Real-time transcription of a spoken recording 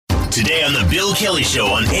Today on The Bill Kelly Show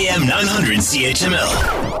on AM 900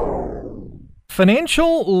 CHML.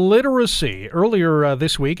 Financial literacy. Earlier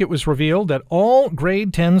this week, it was revealed that all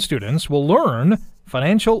grade 10 students will learn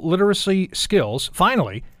financial literacy skills,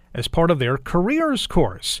 finally, as part of their careers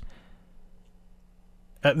course.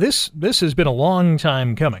 This has been a long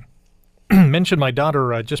time coming. Mentioned my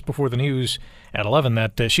daughter just before the news at 11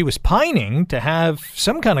 that she was pining to have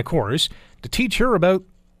some kind of course to teach her about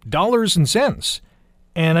dollars and cents.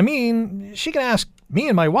 And I mean, she can ask me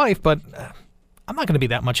and my wife, but I'm not going to be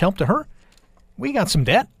that much help to her. We got some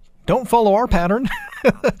debt. Don't follow our pattern.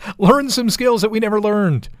 Learn some skills that we never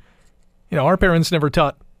learned. You know, our parents never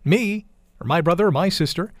taught me or my brother or my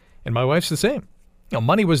sister, and my wife's the same. You know,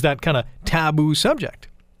 money was that kind of taboo subject.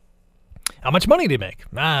 How much money do you make?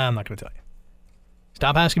 I'm not going to tell you.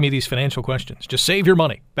 Stop asking me these financial questions. Just save your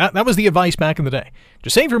money. That was the advice back in the day.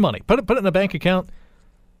 Just save your money. Put it in a bank account.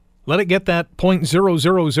 Let it get that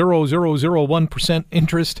 0.000001%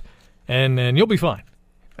 interest, and you'll be fine.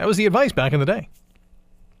 That was the advice back in the day.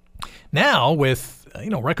 Now, with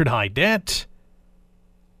record high debt,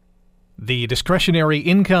 the discretionary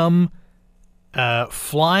income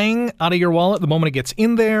flying out of your wallet the moment it gets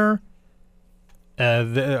in there,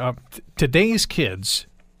 today's kids,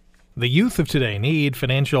 the youth of today, need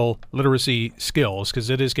financial literacy skills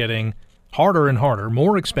because it is getting harder and harder,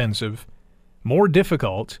 more expensive, more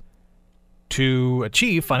difficult to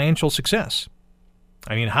achieve financial success.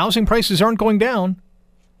 I mean, housing prices aren't going down.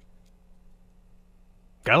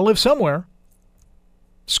 Got to live somewhere.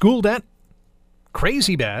 School debt,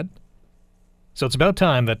 crazy bad. So it's about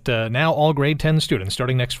time that now all grade 10 students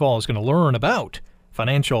starting next fall is going to learn about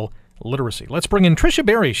financial literacy. Let's bring in Tricia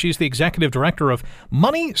Berry. She's the executive director of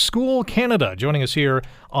Money School Canada, joining us here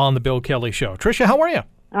on the Bill Kelly Show. Tricia, how are you?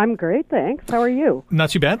 I'm great, thanks. How are you?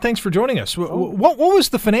 Not too bad. Thanks for joining us. What was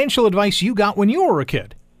the financial advice you got when you were a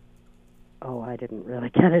kid? Oh, I didn't really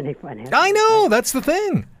get any financial I know, advice. that's the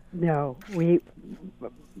thing. No,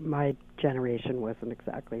 my generation wasn't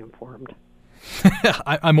exactly informed.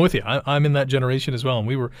 I'm with you. I'm in that generation as well, and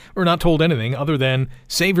we're not told anything other than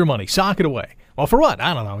save your money, sock it away. Well, for what?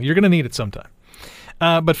 I don't know. You're going to need it sometime.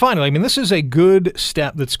 But finally, I mean, this is a good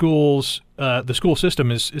step that the school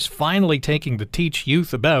system is finally taking to teach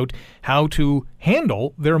youth about how to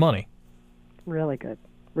handle their money. Really good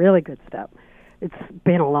step. It's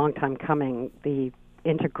been a long time coming. The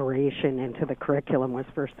integration into the curriculum was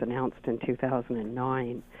first announced in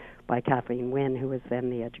 2009 by Kathleen Wynne, who was then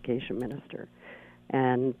the education minister.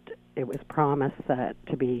 And it was promised that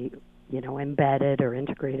to be, embedded or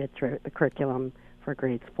integrated through the curriculum for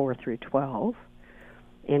grades 4 through 12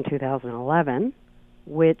 in 2011,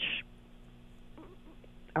 which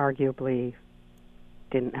arguably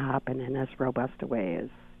didn't happen in as robust a way as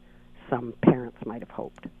some parents might have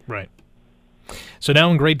hoped. Right. So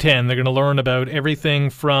now in grade 10, they're going to learn about everything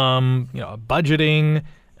from budgeting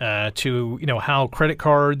to how credit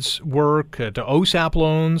cards work to OSAP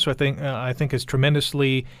loans. I think is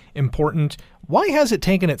tremendously important. Why has it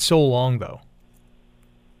taken it so long, though?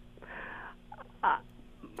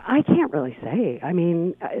 I can't really say. I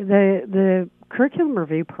mean, the curriculum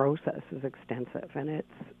review process is extensive, and it's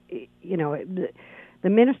the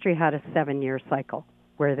ministry had a 7-year cycle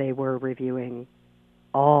where they were reviewing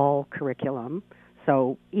all curriculum.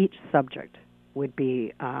 So each subject would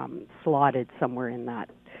be slotted somewhere in that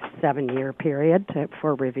 7-year period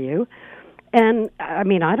for review. And, I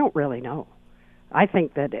mean, I don't really know. I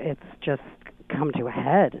think that it's just come to a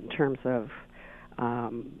head in terms of,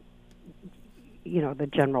 the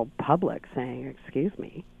general public saying, excuse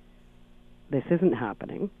me, this isn't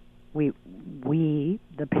happening. We,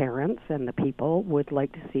 the parents and the people, would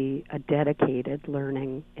like to see a dedicated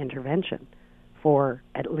learning intervention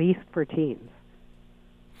at least for teens.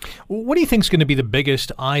 What do you think is going to be the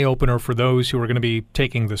biggest eye-opener for those who are going to be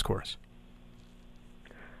taking this course?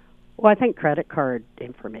 Well, I think credit card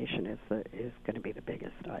information is going to be the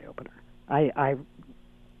biggest eye-opener.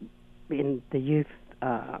 In the youth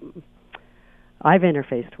I've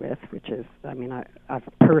interfaced with, which is, I've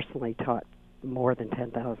personally taught more than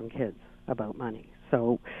 10,000 kids about money.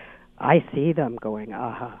 So I see them going,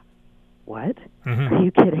 what? Mm-hmm. Are you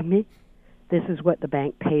kidding me? This is what the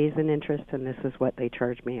bank pays in interest, and this is what they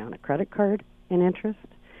charge me on a credit card in interest.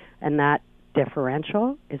 And that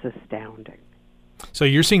differential is astounding. So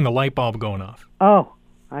you're seeing the light bulb going off. Oh,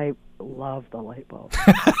 I love the light bulb.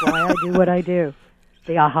 That's why I do what I do.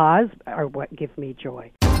 The ahas are what give me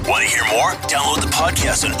joy. Want to hear more? Download the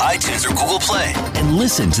podcast on iTunes or Google Play and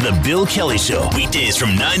listen to The Bill Kelly Show weekdays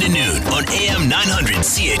from 9 to noon on AM 900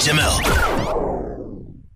 CHML.